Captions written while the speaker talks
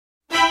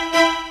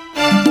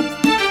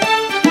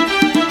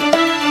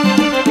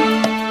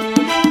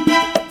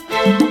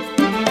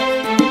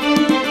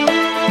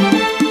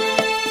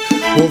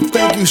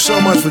you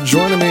so much for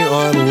joining me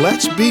on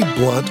Let's Be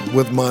Blunt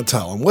with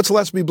Montel. And what's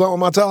Let's Be Blunt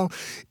with Montel?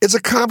 It's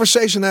a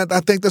conversation that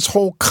I think this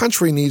whole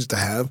country needs to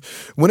have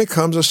when it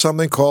comes to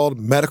something called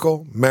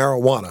medical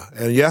marijuana.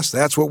 And yes,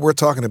 that's what we're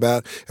talking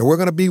about. And we're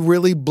going to be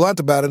really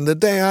blunt about it. And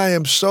today I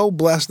am so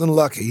blessed and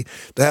lucky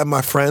to have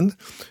my friend.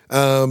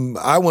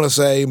 I want to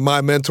say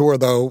my mentor,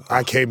 though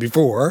I came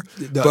before.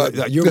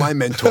 But you're my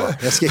mentor.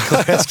 Let's get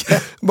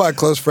my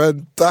close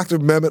friend, Dr.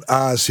 Mehmet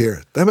Oz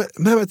here.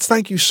 Mehmet,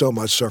 thank you so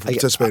much, sir, for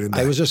participating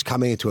today. I was just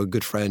commenting to a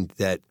good friend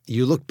that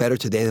you look better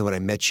today than when I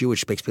met you,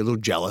 which makes me a little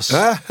jealous.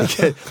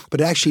 But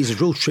actually, it's a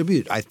real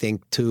tribute, I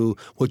think, to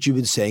what you've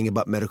been saying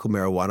about medical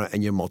marijuana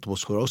and your multiple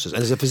sclerosis.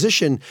 And as a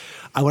physician,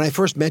 when I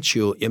first met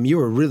you, you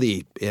were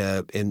really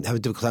in having a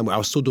difficult time. I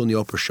was still doing the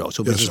Oprah show.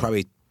 So this was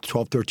probably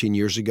 12, 13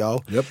 years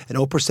ago. Yep. And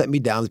Oprah sent me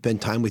down to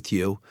spend time with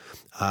you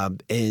where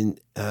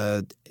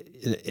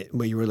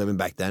you were living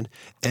back then.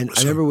 And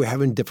I remember we were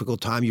having a difficult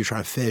time. You were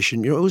trying to fish.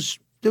 And, it was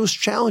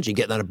challenging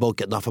getting on a boat,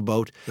 getting off a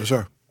boat. Yes,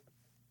 sir.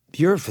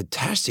 You're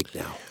fantastic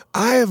now.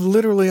 I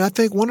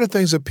think one of the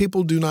things that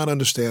people do not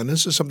understand,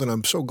 this is something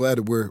I'm so glad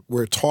that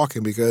we're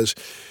talking because,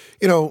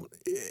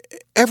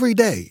 every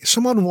day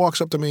someone walks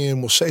up to me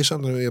and will say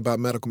something to me about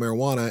medical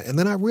marijuana, and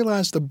then I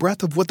realize the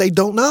breadth of what they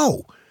don't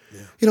know.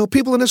 Yeah.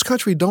 People in this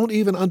country don't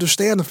even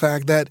understand the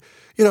fact that,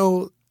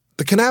 the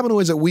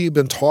cannabinoids that we've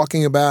been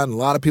talking about and a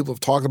lot of people have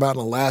talked about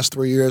in the last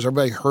 3 years,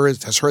 everybody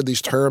has heard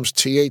these terms,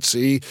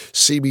 THC,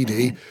 CBD.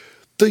 Mm-hmm.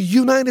 The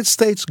United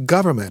States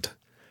government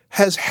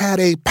has had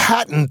a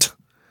patent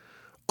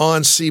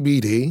on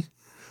CBD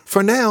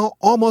for now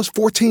almost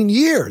 14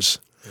 years.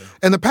 Yeah.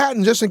 And the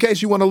patent, just in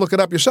case you want to look it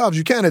up yourselves,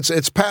 you can.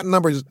 It's patent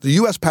number, the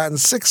U.S. patent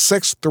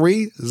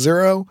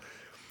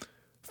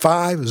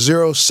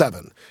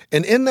 6630507.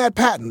 And in that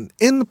patent,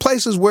 in the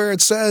places where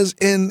it says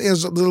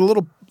is a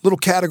little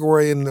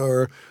category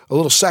or a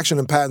little section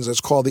in patents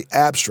that's called the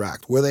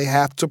abstract, where they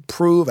have to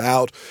prove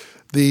out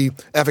the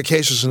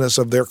efficaciousness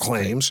of their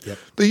claims. Yep.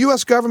 The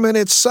U.S. government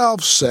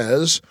itself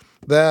says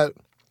that,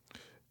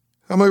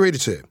 I'm going to read it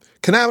to you.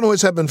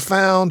 Cannabinoids have been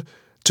found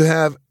to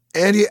have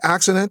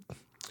antioxidant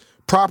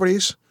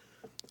properties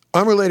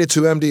unrelated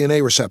to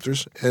MDMA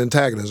receptors and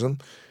antagonism.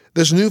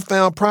 This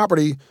newfound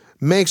property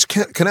makes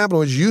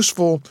cannabinoids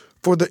useful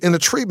in the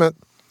treatment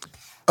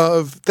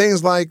of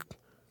things like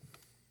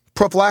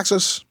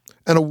prophylaxis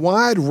and a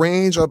wide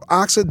range of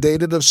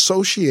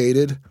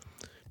oxidative-associated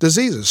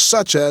diseases,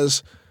 such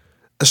as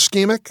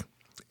ischemic,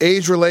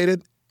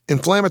 age-related,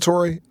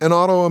 inflammatory, and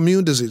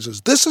autoimmune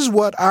diseases. This is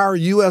what our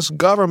U.S.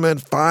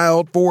 government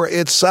filed for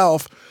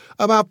itself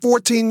about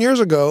 14 years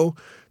ago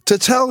to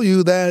tell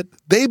you that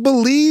they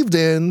believed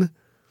in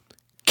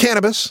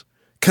cannabis,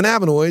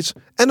 cannabinoids,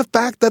 and the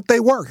fact that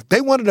they work.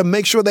 They wanted to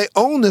make sure they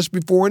owned this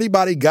before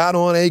anybody got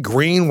on a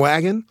green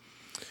wagon.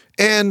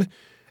 And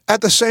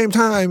at the same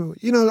time,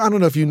 I don't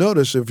know if you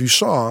noticed, if you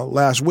saw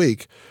last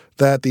week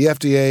that the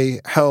FDA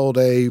held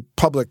a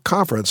public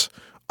conference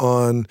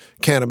on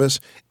cannabis.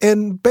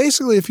 And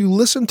basically, if you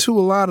listen to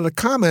a lot of the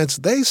comments,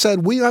 they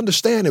said, we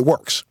understand it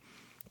works.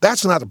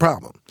 That's not the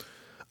problem.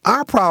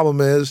 Our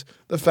problem is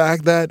the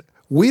fact that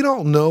we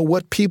don't know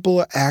what people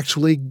are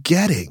actually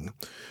getting.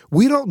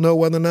 We don't know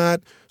whether or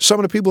not some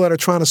of the people that are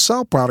trying to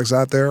sell products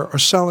out there are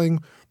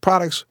selling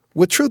products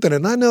with truth in it.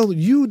 And I know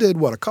you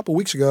did, a couple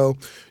weeks ago,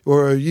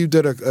 or you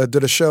did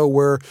a show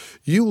where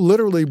you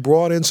literally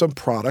brought in some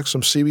products,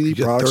 some CBD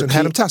products, and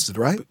had them tested,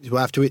 right?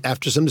 Well,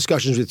 after some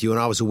discussions with you, and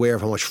I was aware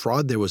of how much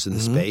fraud there was in the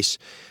space,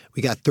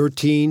 we got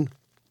 13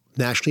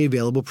 nationally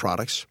available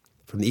products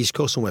from the East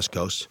Coast and West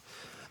Coast,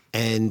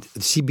 and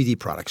CBD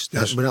products.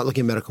 Yes. We're not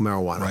looking at medical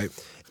marijuana. Right.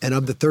 And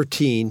of the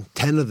 13,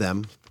 10 of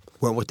them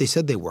weren't what they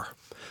said they were.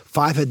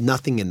 5 had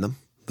nothing in them.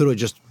 Literally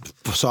just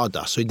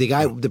sawdust. So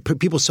the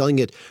people selling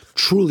it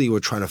truly were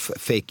trying to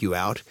fake you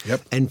out.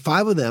 Yep. And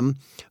 5 of them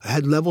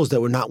had levels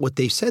that were not what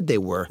they said they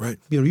were. Right.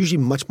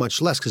 Usually much,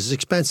 much less because it's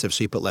expensive.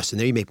 So you put less in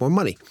there, you make more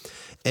money.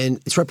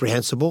 And it's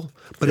reprehensible.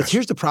 But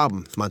here's the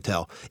problem,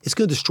 Montel. It's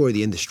going to destroy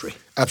the industry.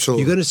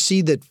 Absolutely. You're going to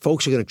see that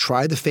folks are going to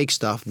try the fake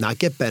stuff, not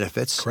get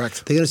benefits.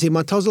 Correct. They're going to say,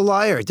 Montel's a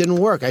liar. It didn't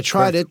work. I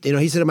tried it.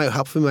 He said it might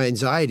help with my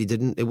anxiety. It's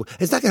not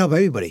going to help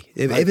everybody.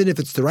 Right. Even if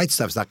it's the right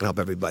stuff, it's not going to help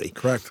everybody.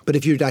 Correct. But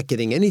if you're not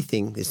getting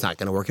anything, it's not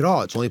going to work at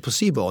all. It's only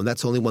placebo, and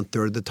that's only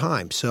 1/3 of the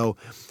time. So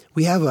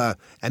we have a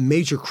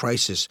major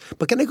crisis.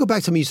 But can I go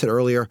back to something you said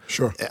earlier?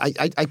 Sure.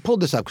 I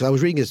pulled this up because I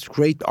was reading this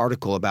great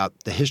article about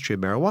the history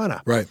of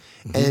marijuana. Right.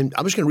 Mm-hmm. And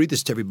I'm just going to read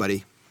this to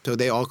everybody so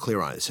they all clear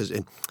on it. It says,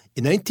 so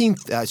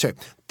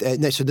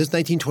this is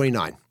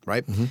 1929,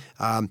 right?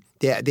 Mm-hmm.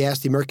 They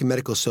asked the American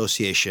Medical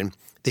Association,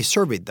 they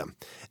surveyed them,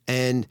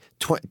 and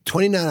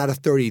 29 out of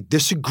 30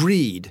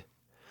 disagreed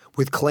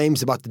with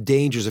claims about the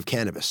dangers of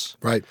cannabis.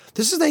 Right.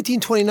 This is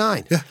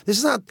 1929. Yeah. This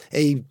is not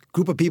a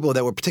group of people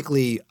that were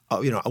particularly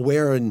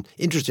aware and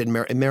interested in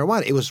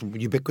marijuana. It was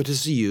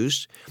ubiquitously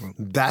used.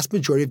 Vast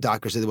majority of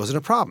doctors said there wasn't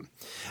a problem.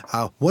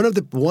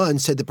 One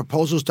said the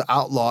proposals to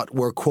outlaw it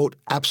were, quote,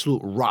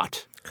 absolute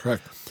rot.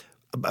 Correct.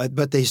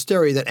 But the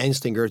hysteria that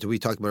Anslinger, that we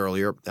talked about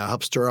earlier,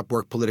 helped stir up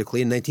work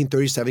politically. In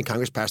 1937,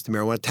 Congress passed the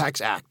Marijuana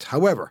Tax Act.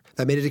 However,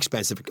 that made it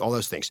expensive, all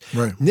those things.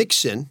 Right.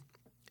 Nixon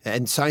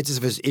and scientists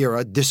of his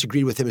era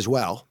disagreed with him as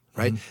well.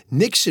 Right,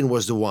 Nixon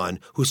was the one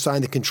who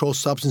signed the Controlled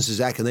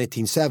Substances Act in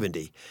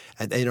 1970,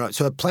 and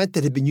so a plant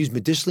that had been used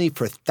medicinally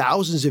for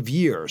thousands of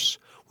years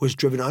was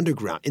driven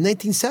underground in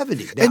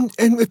 1970. Now,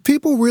 and if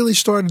people really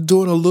started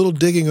doing a little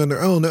digging on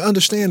their own, they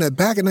understand that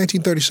back in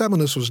 1937,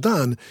 this was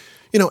done.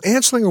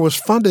 Anslinger was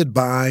funded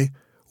by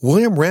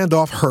William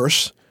Randolph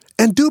Hearst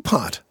and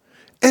DuPont.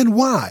 And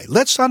why?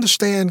 Let's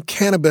understand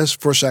cannabis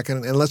for a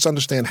second, and let's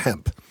understand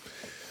hemp.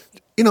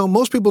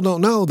 Most people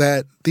don't know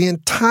that the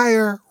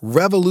entire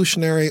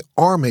Revolutionary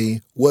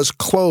Army was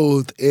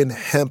clothed in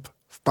hemp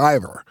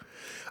fiber.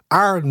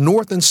 Our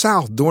North and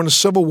South during the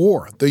Civil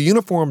War, the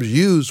uniforms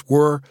used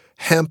were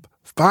hemp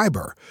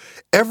fiber.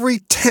 Every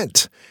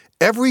tent,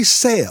 every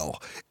sail,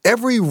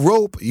 every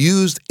rope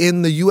used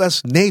in the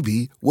U.S.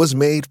 Navy was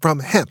made from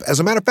hemp. As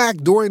a matter of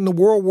fact, during the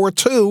World War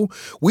II,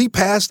 we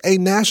passed a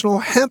National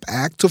Hemp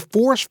Act to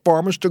force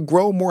farmers to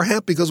grow more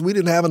hemp because we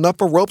didn't have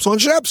enough of ropes on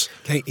ships.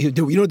 Okay, you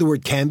know the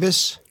word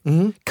canvas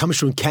comes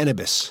from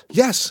cannabis.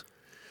 Yes.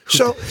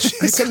 So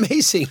it's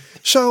amazing.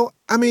 So,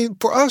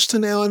 for us to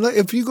now, and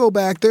if you go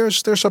back, there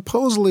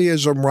supposedly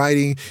is some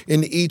writing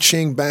in the I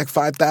Ching back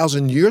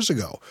 5,000 years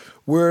ago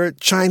where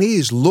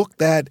Chinese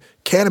looked at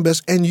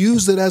cannabis and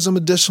used it as a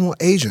medicinal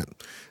agent.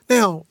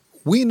 Now,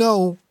 we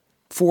know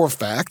for a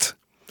fact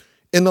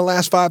in the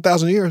last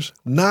 5,000 years,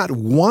 not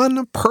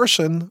one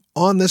person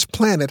on this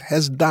planet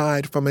has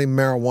died from a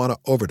marijuana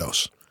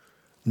overdose.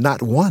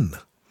 Not one.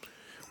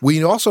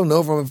 We also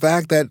know from the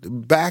fact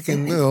that back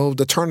in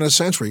the turn of the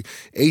century,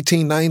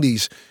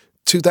 1890s,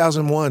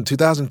 2001,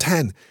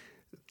 2010,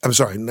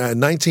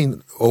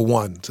 1901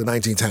 to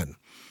 1910,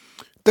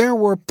 there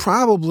were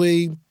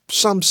probably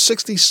some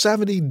 60,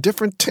 70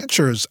 different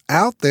tinctures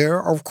out there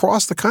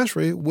across the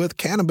country with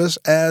cannabis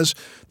as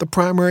the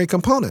primary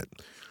component.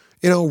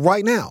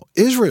 Right now,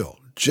 Israel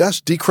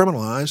just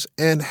decriminalized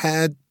and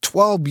had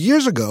 12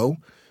 years ago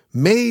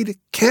made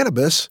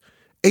cannabis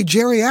a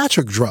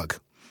geriatric drug.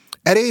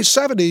 At age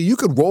 70, you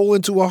could roll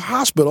into a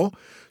hospital,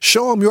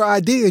 show them your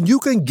ID, and you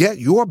can get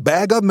your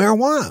bag of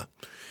marijuana.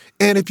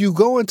 And if you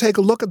go and take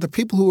a look at the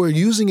people who are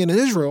using it in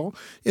Israel,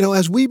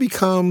 as we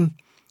become,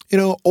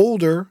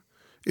 older,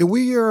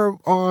 we are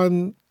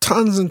on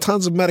tons and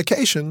tons of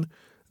medication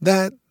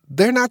that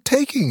they're not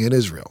taking in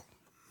Israel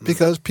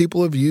because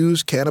people have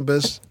used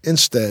cannabis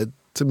instead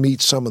to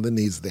meet some of the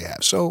needs they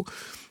have. So,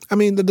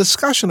 the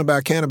discussion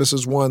about cannabis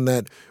is one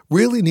that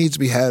really needs to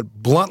be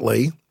had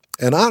bluntly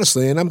and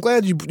honestly, and I'm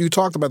glad you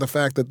talked about the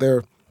fact that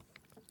there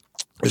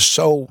is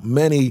so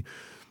many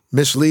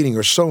misleading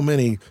or so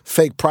many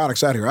fake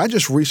products out here. I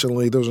just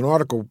recently, there was an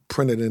article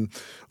printed in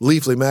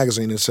Leafly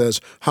magazine that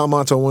says how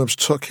Montel Williams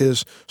took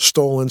his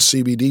stolen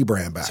CBD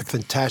brand back. It's a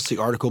fantastic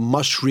article.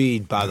 Must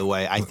read, by the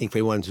way, I think for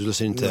anyone who's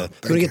listening to. If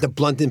you want to get the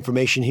blunt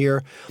information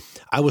here,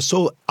 I was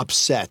so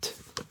upset.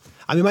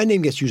 My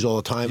name gets used all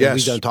the time. Yes.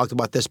 We've done talked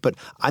about this, but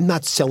I'm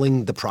not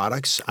selling the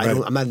products. I'm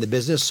not in the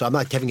business, so I'm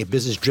not having a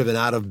business driven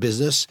out of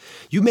business.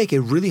 You make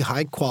a really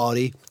high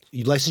quality.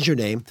 You license your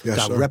name. Yes,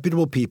 got sir.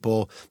 Reputable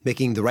people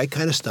making the right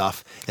kind of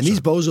stuff, and these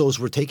bozos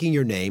were taking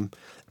your name.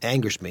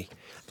 Angers me.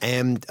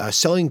 And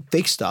selling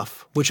fake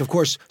stuff, which of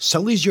course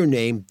sullies your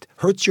name,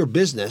 hurts your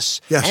business.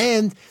 Yes.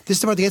 And this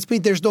is about against me.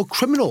 There's no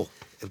criminal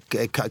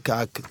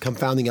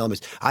confounding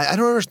elements. I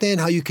don't understand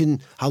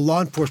how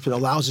law enforcement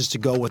allows this to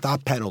go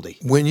without penalty.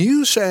 When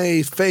you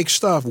say fake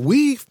stuff,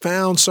 we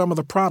found some of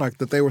the product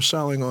that they were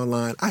selling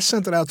online. I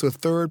sent it out to a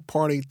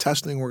third-party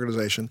testing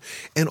organization,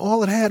 and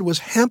all it had was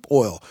hemp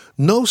oil,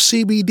 no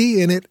CBD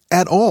in it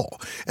at all.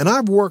 And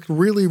I've worked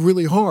really,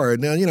 really hard.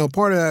 Now,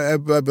 part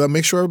of I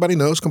make sure everybody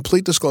knows,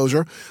 complete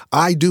disclosure,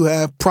 I do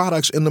have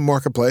products in the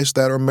marketplace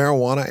that are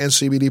marijuana and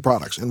CBD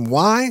products. And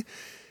why?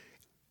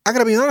 I got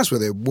to be honest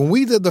with you. When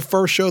we did the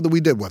first show that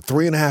we did,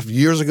 3.5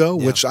 years ago,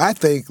 which I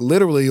think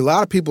literally a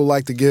lot of people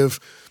like to give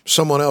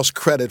someone else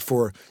credit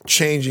for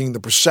changing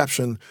the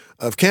perception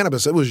of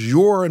cannabis. It was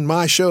your and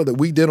my show that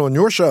we did on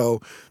your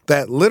show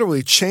that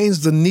literally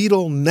changed the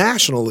needle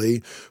nationally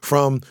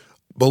from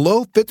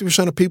below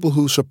 50% of people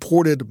who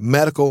supported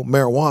medical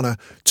marijuana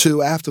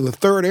to, after the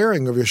third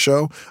airing of your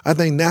show, I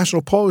think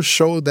national polls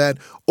showed that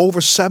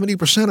over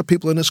 70% of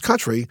people in this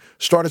country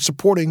started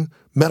supporting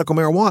medical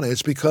marijuana.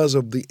 It's because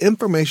of the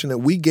information that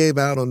we gave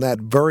out on that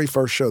very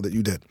first show that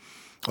you did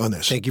on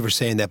this. Thank you for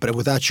saying that. But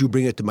without you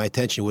bringing it to my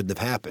attention, it wouldn't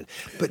have happened.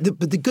 But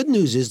the good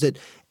news is that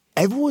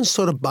everyone's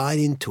sort of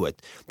buying into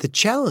it. The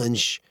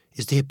challenge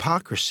is the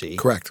hypocrisy.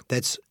 Correct.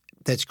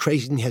 That's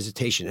creating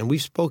hesitation. And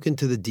we've spoken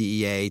to the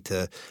DEA,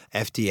 to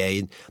FDA,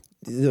 and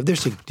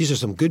these are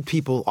some good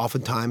people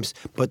oftentimes,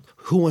 but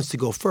who wants to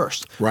go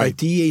first? Right.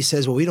 The DEA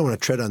says, well, we don't want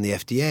to tread on the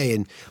FDA,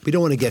 and we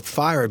don't want to get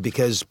fired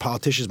because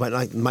politicians might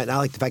not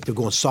like the fact they're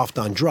going soft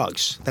on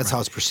drugs. That's how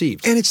it's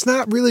perceived. And it's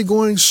not really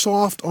going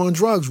soft on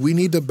drugs. We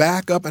need to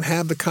back up and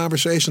have the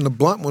conversation, the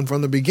blunt one,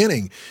 from the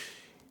beginning.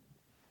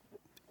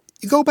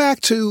 You go back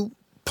to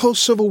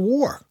post-Civil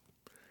War.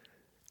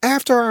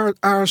 after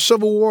our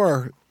Civil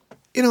War,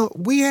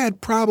 we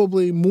had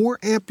probably more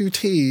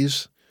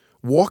amputees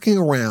walking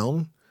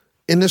around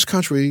in this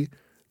country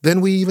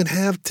than we even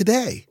have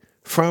today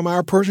from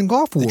our Persian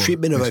Gulf War. The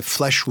treatment of a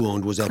flesh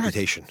wound was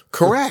amputation.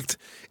 Correct.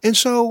 And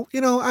so,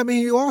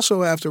 you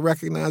also have to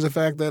recognize the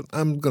fact that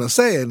I'm going to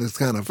say it, it's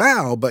kind of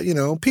foul, but,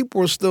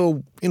 people were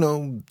still,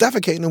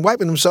 defecating and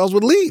wiping themselves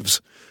with leaves.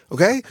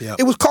 Okay? Yep.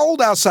 It was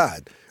cold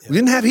outside. Yep. We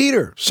didn't have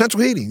heater,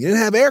 central heating. You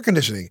didn't have air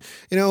conditioning.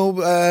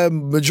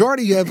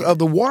 Majority of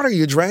the water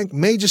you drank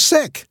made you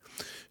sick.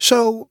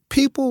 So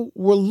people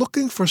were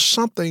looking for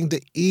something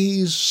to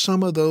ease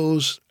some of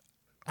those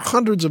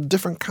hundreds of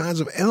different kinds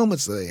of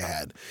ailments that they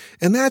had.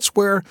 And that's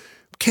where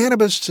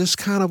cannabis just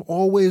kind of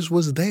always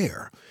was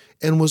there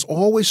and was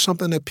always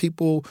something that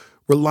people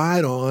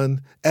relied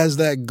on as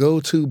that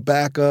go-to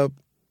backup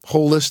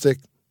holistic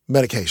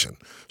medication.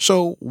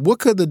 So what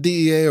could the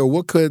DEA or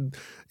what could,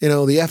 the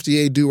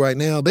FDA do right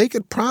now? They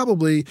could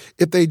probably,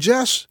 if they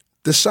just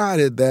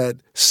decided that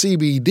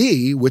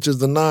CBD, which is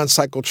the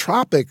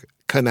non-psychotropic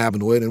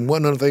cannabinoid, and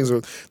one of the things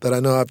that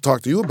I know I've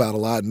talked to you about a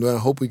lot, and I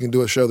hope we can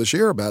do a show this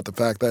year about the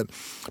fact that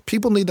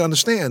people need to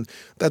understand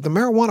that the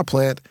marijuana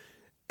plant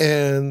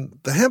and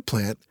the hemp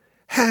plant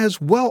has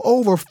well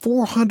over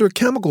 400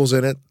 chemicals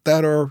in it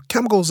that are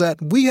chemicals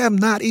that we have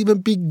not even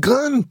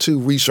begun to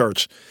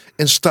research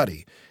and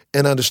study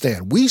and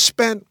understand. We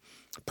spent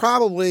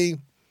probably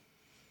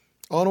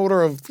on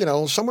order of,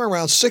 somewhere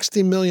around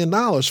 $60 million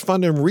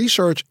funding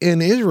research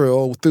in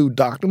Israel through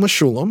Dr.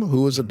 Meshulam,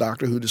 who is a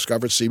doctor who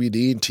discovered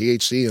CBD and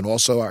THC and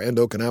also our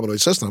endocannabinoid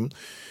system.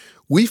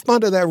 We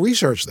funded that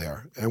research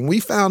there. And we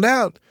found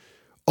out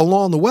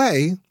along the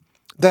way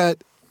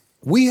that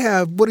we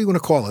have, what do you want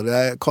to call it?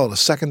 I call it a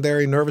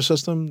secondary nervous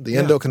system, the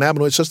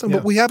endocannabinoid system,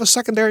 but we have a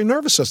secondary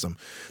nervous system.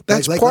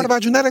 That's part of our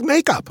genetic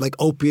makeup. Like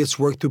opiates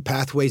work through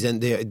pathways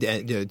and they're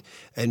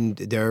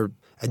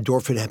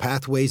endorphin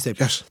pathways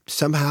that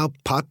somehow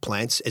pot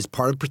plants, as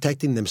part of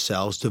protecting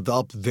themselves,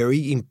 develop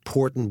very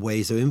important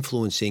ways of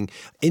influencing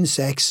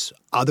insects,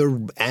 other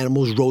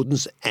animals,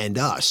 rodents, and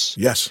us.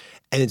 Yes.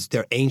 And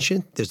they're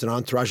ancient. There's an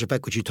entourage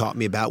effect, which you taught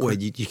me about, where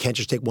you can't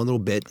just take one little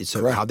bit. It's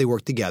how they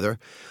work together.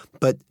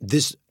 But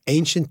this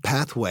ancient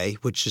pathway,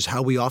 which is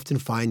how we often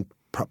find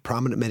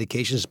prominent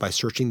medications by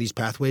searching these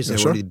pathways, they're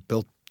already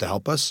built to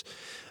help us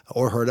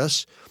or hurt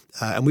us.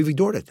 And we've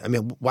ignored it. I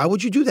mean, why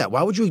would you do that?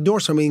 Why would you ignore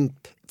something?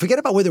 Forget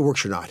about whether it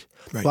works or not.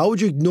 Right. Why would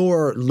you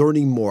ignore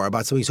learning more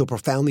about something so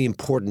profoundly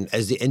important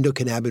as the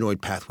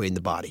endocannabinoid pathway in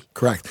the body?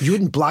 Correct. You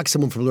wouldn't block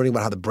someone from learning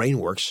about how the brain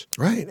works.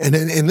 Right. And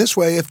in this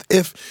way, if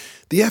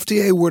the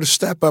FDA were to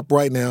step up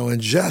right now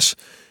and just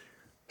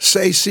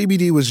say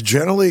CBD was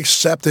generally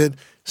accepted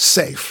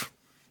safe,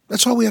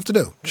 that's all we have to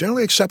do.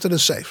 Generally accepted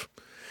as safe.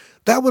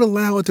 That would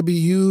allow it to be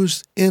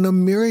used in a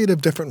myriad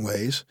of different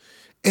ways.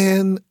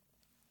 And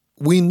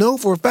we know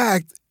for a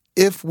fact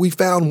if we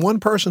found one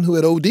person who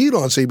had OD'd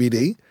on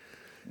CBD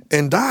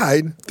and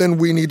died, then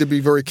we need to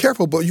be very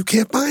careful, but you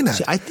can't find that.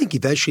 See, I think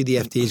eventually the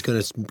FDA is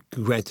going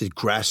to grant it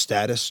GRAS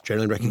status,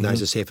 generally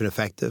recognized as safe and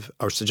effective,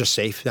 or so just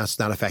safe. That's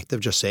not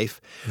effective, just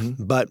safe.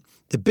 But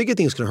the bigger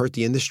thing that's going to hurt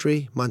the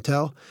industry,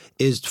 Montel,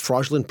 is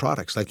fraudulent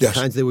products like the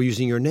kinds that were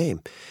using your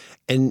name.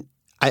 And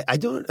I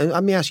don't.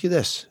 Let me ask you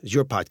this. It's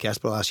your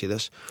podcast, but I'll ask you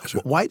this. Sure.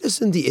 Why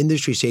doesn't the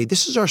industry say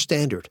this is our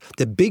standard?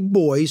 The big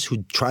boys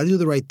who try to do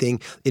the right thing,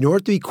 in order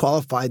to be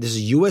qualified, this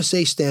is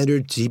USA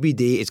standard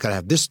CBD. It's got to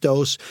have this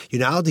dose. You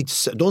now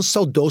don't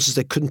sell doses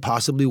that couldn't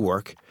possibly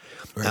work.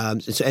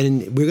 Right.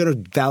 And we're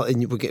going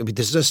to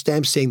this is a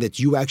stamp saying that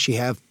you actually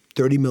have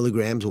 30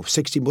 milligrams or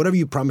 60, whatever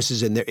you promise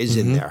is in there is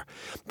in there.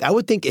 I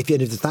would think if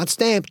it's not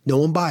stamped, no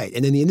one buy it.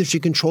 And then the industry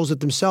controls it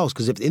themselves,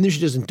 because if the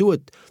industry doesn't do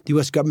it, the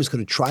U.S. government's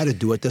going to try to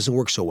do it. It doesn't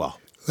work so well.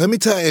 Let me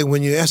tell you,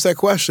 when you ask that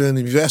question,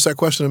 you've asked that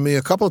question to me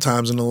a couple of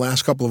times in the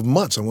last couple of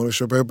months. I want to make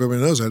sure everybody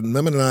knows that.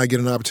 Mehmet and I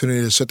get an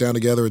opportunity to sit down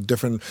together at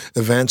different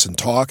events and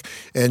talk.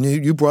 And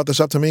you brought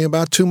this up to me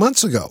about 2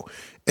 months ago.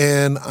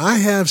 And I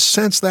have,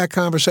 since that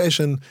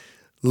conversation,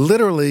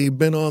 literally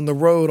been on the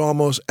road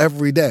almost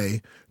every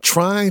day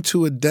trying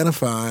to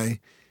identify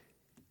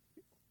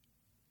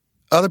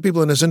other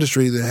people in this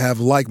industry that have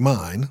like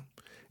mine.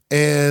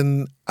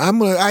 And I'm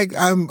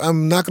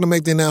not going to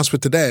make the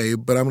announcement today,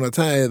 but I'm going to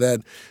tell you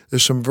that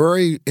there's some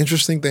very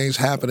interesting things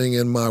happening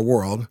in my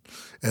world,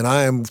 and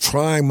I am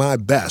trying my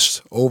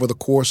best over the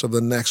course of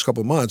the next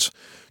couple of months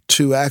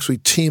to actually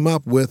team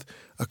up with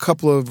a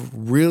couple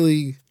of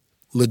really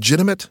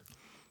legitimate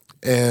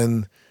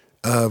and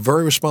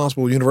very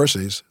responsible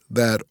universities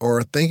that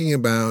are thinking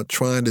about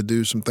trying to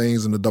do some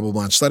things in the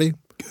double-blind study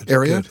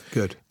area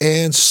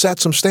and set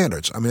some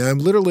standards. I mean, I'm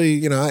literally,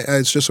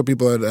 it's just so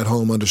people at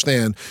home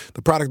understand,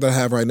 the product that I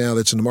have right now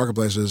that's in the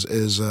marketplace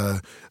is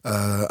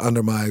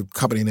under my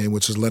company name,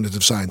 which is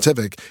Lendative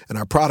Scientific, and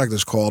our product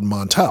is called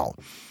Montel.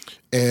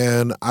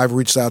 And I've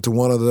reached out to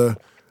one of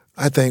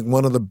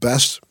the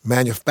best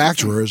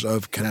manufacturers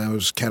of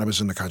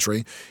cannabis in the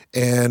country,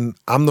 and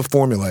I'm the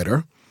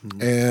formulator,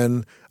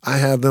 and I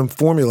have them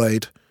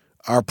formulate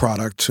our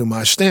product to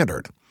my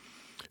standard.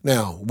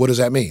 Now, what does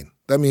that mean?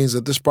 That means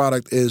that this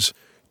product is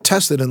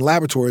tested in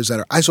laboratories that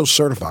are ISO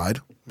certified,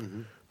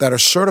 that are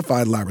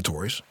certified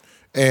laboratories,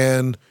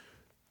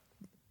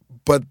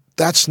 but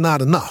that's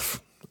not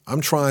enough.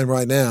 I'm trying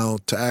right now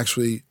to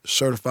actually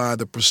certify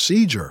the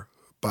procedure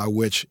by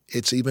which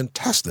it's even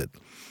tested.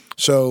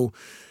 So,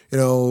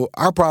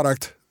 our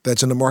product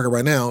that's in the market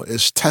right now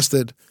is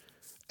tested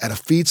at a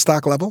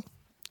feedstock level.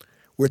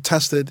 We're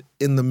tested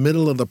in the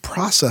middle of the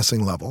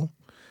processing level,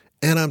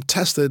 and I'm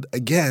tested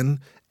again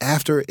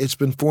after it's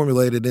been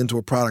formulated into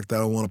a product that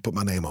I want to put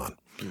my name on.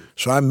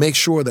 So I make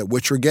sure that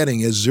what you're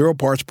getting is 0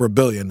 parts per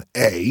billion,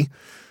 A,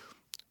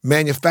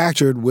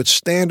 manufactured with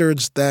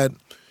standards that,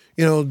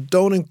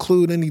 don't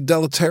include any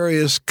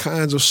deleterious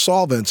kinds of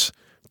solvents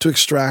to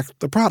extract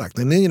the product.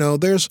 And then,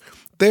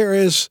 there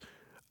is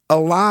a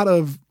lot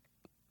of,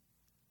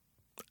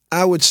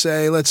 I would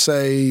say, let's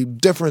say,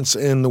 difference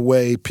in the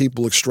way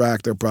people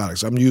extract their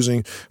products. I'm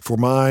using, for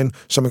mine,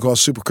 something called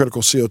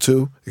supercritical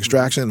CO2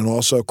 extraction and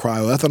also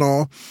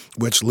cryoethanol,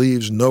 which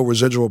leaves no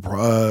residual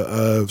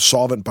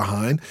solvent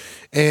behind,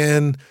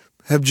 and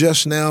have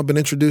just now been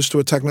introduced to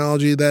a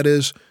technology that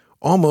is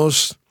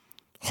almost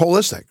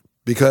holistic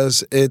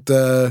because it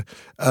is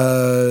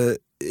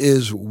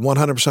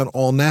 100%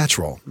 all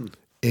natural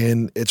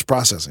in its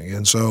processing.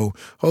 And so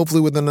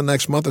hopefully within the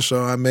next month or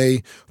so, I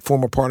may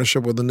form a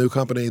partnership with a new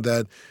company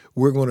that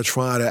we're going to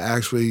try to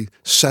actually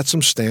set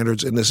some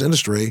standards in this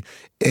industry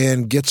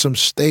and get some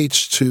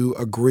states to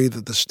agree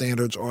that the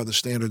standards are the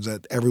standards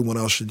that everyone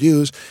else should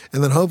use.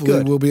 And then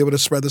hopefully we'll be able to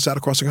spread this out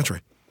across the country.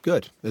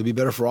 Good. It'd be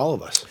better for all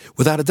of us.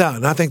 Without a doubt.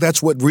 And I think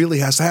that's what really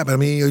has to happen. I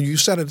mean, you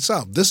said it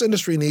itself. This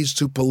industry needs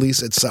to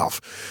police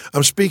itself.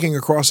 I'm speaking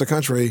across the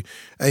country.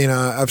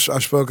 I've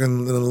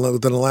spoken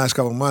within the last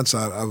couple of months.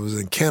 I was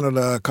in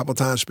Canada a couple of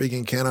times speaking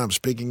in Canada. I'm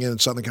speaking in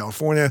Southern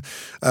California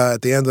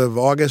at the end of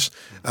August.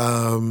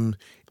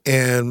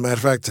 And matter of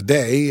fact,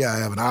 today I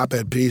have an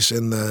op-ed piece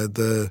in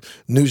the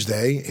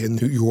Newsday in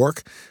New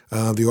York.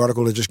 The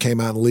article that just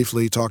came out in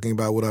Leafly talking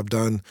about what I've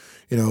done,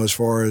 as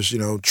far as,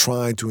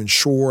 trying to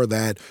ensure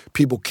that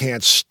people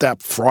can't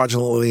step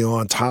fraudulently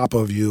on top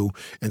of you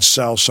and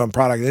sell some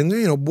product. And,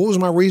 what was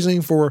my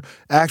reasoning for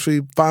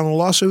actually filing a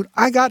lawsuit?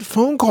 I got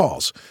phone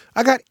calls.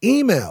 I got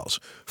emails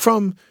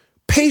from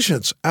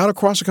patients out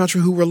across the country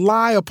who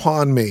rely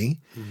upon me.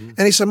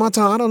 And he said,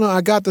 Montel, I don't know,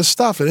 I got this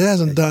stuff and it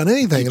hasn't done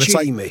anything. You're and it's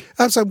cheating like, me.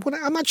 I was like,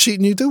 I'm not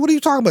cheating you, dude. What are you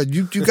talking about?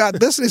 You got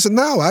this? And he said,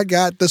 no, I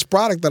got this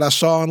product that I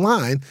saw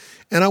online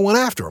and I went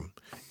after him.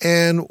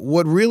 And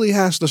what really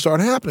has to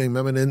start happening,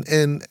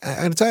 and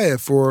I tell you,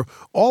 for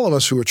all of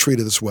us who are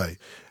treated this way,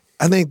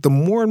 I think the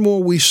more and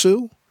more we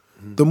sue,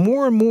 the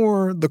more and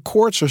more the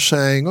courts are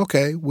saying,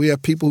 okay, we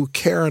have people who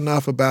care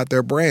enough about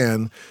their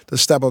brand to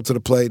step up to the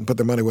plate and put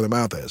their money where their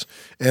mouth is.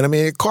 And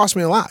it cost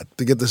me a lot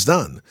to get this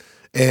done.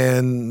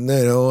 And,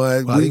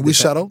 we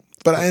settled.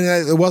 But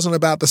it wasn't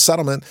about the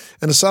settlement,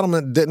 and the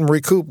settlement didn't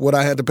recoup what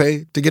I had to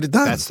pay to get it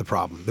done. That's the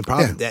problem.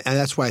 And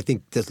that's why I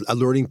think that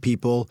alerting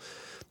people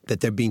that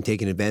they're being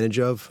taken advantage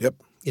of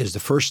is the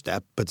first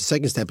step. But the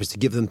second step is to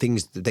give them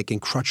things that they can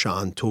crutch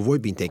on to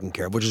avoid being taken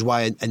care of, which is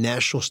why a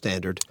national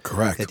standard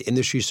that the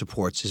industry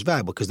supports is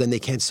valuable, because then they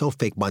can't sell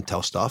fake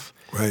Montel stuff.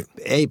 Right.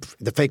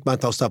 The fake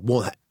Montel stuff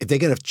won't – if they're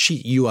going to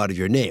cheat you out of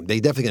your name, they're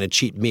definitely going to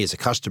cheat me as a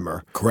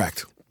customer.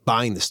 Correct.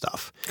 Buying the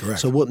stuff. Correct.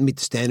 So it won't meet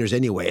the standards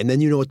anyway. And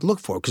then you know what to look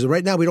for. Because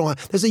right now we don't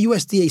have – there's a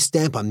USDA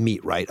stamp on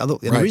meat, right? And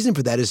the reason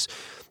for that is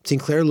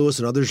Sinclair Lewis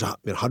and others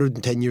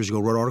 110 years ago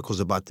wrote articles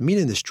about the meat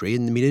industry,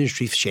 and the meat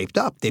industry shaped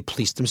up. They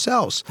policed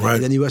themselves. Right.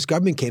 And then the U.S.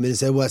 government came in and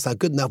said, well, that's not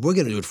good enough. We're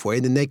going to do it for you.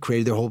 And then they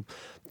created their whole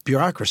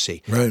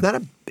bureaucracy. Right.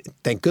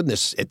 Thank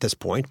goodness at this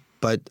point.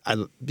 But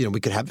we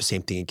could have the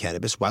same thing in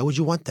cannabis. Why would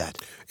you want that?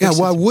 Yeah,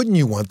 why wouldn't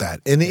you want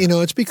that? And,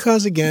 it's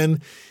because,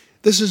 again,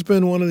 this has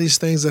been one of these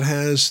things that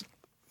has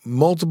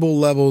multiple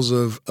levels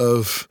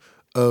of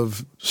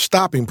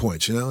stopping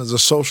points. There's a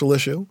social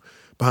issue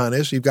behind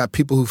this. You've got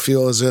people who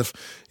feel as if,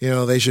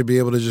 they should be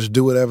able to just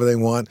do whatever they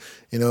want,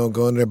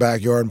 go in their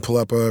backyard and pull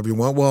up whatever you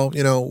want. Well,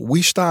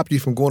 we stopped you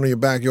from going to your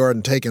backyard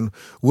and taking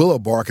willow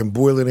bark and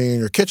boiling it in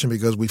your kitchen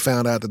because we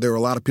found out that there were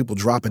a lot of people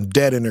dropping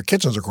dead in their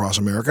kitchens across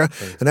America.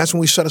 Right. And that's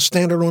when we set a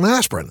standard on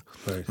aspirin.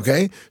 Right.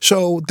 Okay?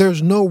 So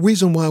there's no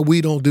reason why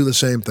we don't do the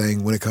same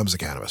thing when it comes to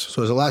cannabis.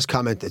 So as a last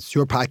comment, it's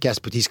your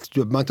podcast, but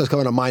Montel's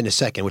coming on mine in a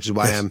second, which is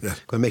why I'm going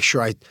to make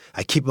sure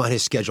I keep him on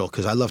his schedule,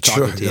 because I love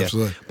talking to you.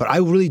 Absolutely. But I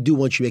really do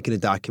want you making a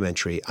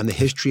documentary on the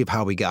history of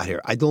how we got here.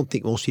 I don't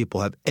think most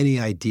people have any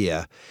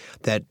idea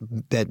that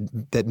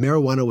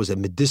marijuana was a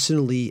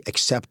medicinally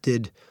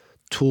accepted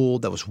tool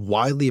that was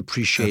widely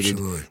appreciated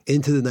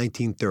into the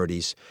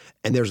 1930s.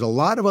 And there's a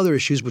lot of other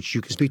issues which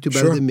you can speak to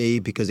better than me,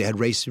 because they had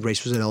race.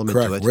 Race was an element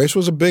to it. Race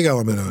was a big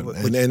element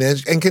of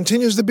it, and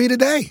continues to be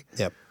today.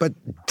 Yeah, but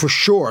for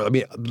sure,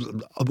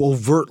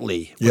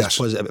 overtly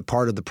was a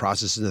part of the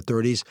process in the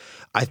 30s.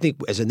 I think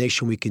as a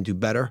nation we can do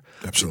better.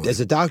 Absolutely. As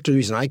a doctor, the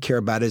reason I care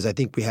about it is I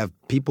think we have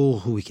people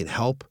who we can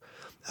help,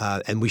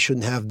 and we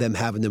shouldn't have them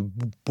having to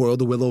boil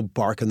the willow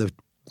bark on the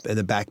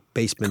back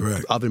basement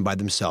Correct. oven by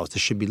themselves.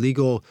 This should be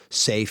legal,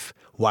 safe,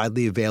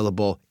 widely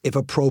available, if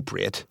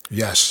appropriate.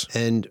 Yes.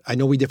 And I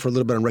know we differ a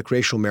little bit on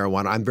recreational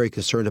marijuana. I'm very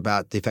concerned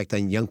about the effect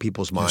on young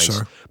people's minds.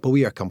 sir. But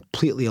we are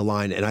completely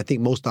aligned, and I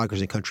think most doctors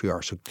in the country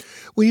are. So,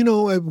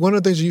 Well, one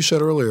of the things you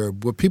said earlier,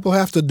 what people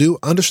have to do,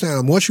 understand,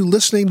 I want you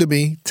listening to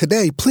me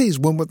today, please,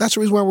 that's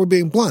the reason why we're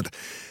being blunt.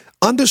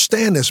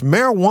 Understand this.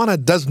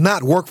 Marijuana does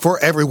not work for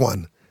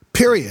everyone.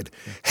 Period.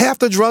 Half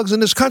the drugs in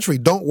this country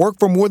don't work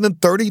for more than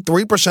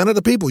 33% of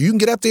the people. You can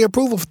get FDA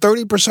approval for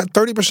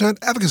 30%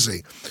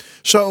 efficacy.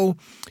 So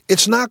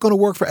it's not going to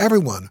work for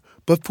everyone.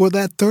 But for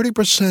that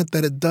 30%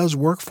 that it does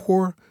work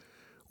for,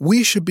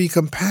 we should be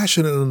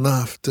compassionate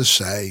enough to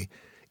say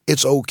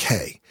it's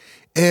okay.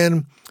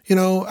 And, I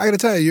got to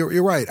tell you,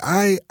 you're right.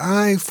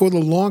 I for the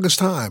longest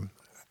time,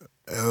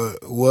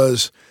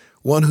 was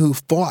one who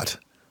fought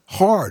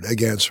hard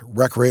against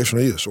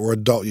recreational use or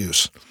adult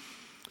use.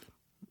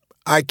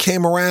 I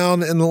came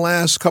around in the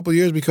last couple of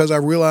years because I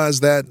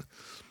realized that,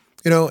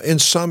 in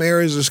some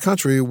areas of this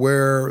country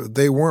where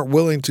they weren't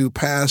willing to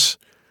pass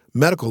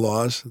medical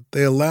laws,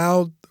 they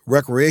allowed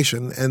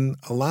recreation. And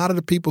a lot of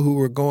the people who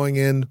were going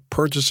in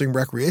purchasing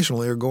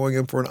recreationally are going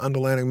in for an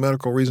underlying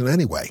medical reason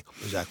anyway.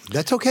 exactly.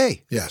 That's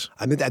okay. Yes.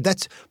 I mean,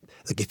 that's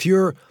like if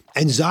your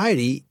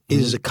anxiety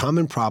is a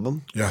common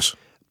problem, Yes.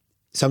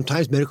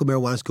 sometimes medical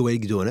marijuana is a good way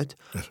of doing it.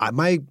 Yes.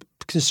 My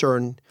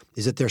concern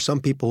is that there are some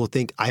people who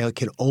think I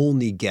can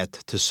only get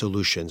to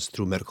solutions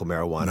through medical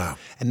marijuana. No.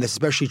 And that's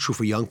especially true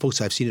for young folks.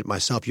 I've seen it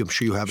myself. I'm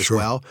sure you have Sure.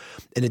 as well.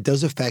 And it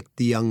does affect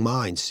the young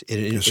minds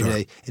in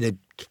a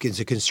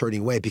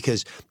concerning way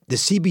because the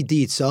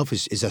CBD itself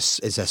is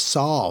a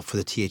solve for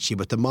the THC,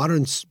 but the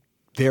modern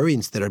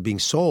variants that are being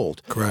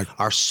sold Correct.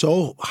 are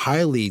so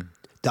highly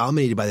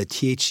dominated by the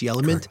THC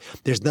element.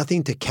 Correct. There's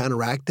nothing to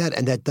counteract that,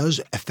 and that does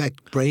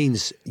affect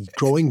brains,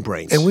 growing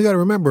brains. And we got to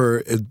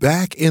remember,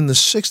 back in the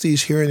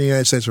 60s here in the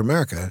United States of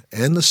America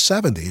and the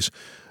 70s,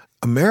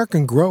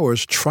 American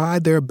growers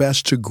tried their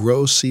best to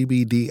grow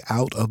CBD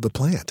out of the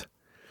plant.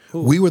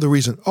 Ooh. We were the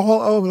reason.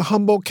 All of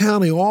Humboldt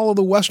County, all of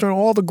the Western,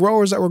 all the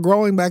growers that were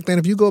growing back then,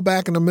 if you go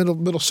back in the middle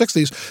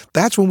 60s,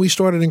 that's when we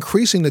started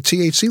increasing the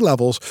THC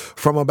levels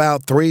from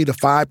about 3 to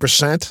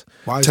 5%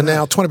 to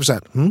now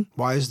 20%.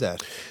 Why is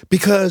that?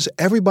 Because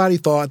everybody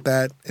thought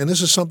that, and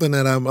this is something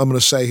that I'm going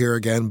to say here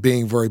again,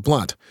 being very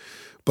blunt,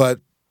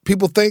 but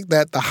people think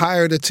that the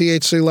higher the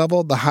THC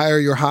level, the higher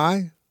your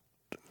high.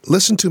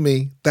 Listen to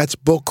me, that's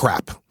bull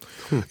crap.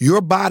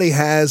 Your body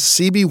has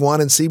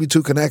CB1 and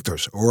CB2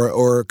 connectors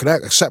or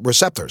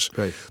receptors.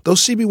 Right.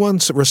 Those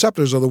CB1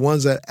 receptors are the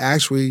ones that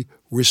actually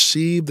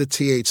receive the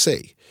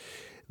THC.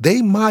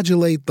 They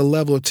modulate the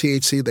level of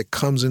THC that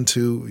comes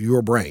into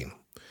your brain.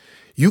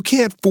 You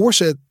can't force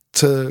it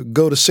to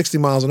go to 60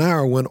 miles an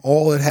hour when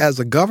all it has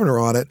a governor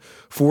on it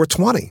for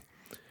 20.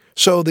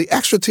 So the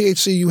extra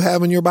THC you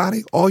have in your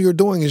body, all you're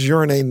doing is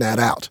urinating that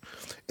out,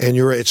 and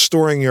it's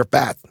storing your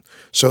fat.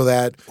 So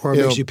that or it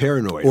makes you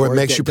paranoid. Or it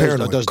makes you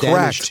paranoid. Does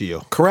damage to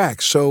you.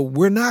 Correct. So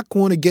we're not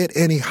going to get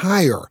any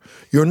higher.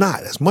 You're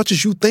not. As much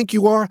as you think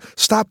you are,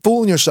 stop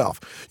fooling yourself.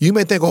 You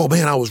may think, oh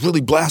man, I was really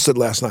blasted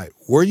last night.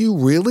 Were you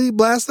really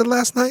blasted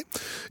last night?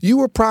 You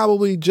were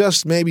probably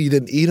just maybe you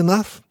didn't eat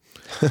enough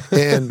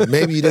and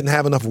maybe you didn't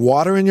have enough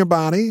water in your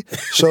body.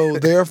 So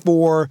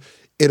therefore,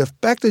 it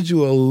affected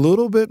you a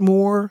little bit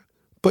more,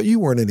 but you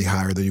weren't any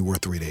higher than you were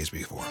 3 days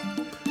before.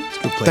 It's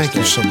a good place. Thank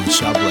you so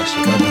much. God bless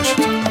you. God bless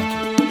you. Thank you.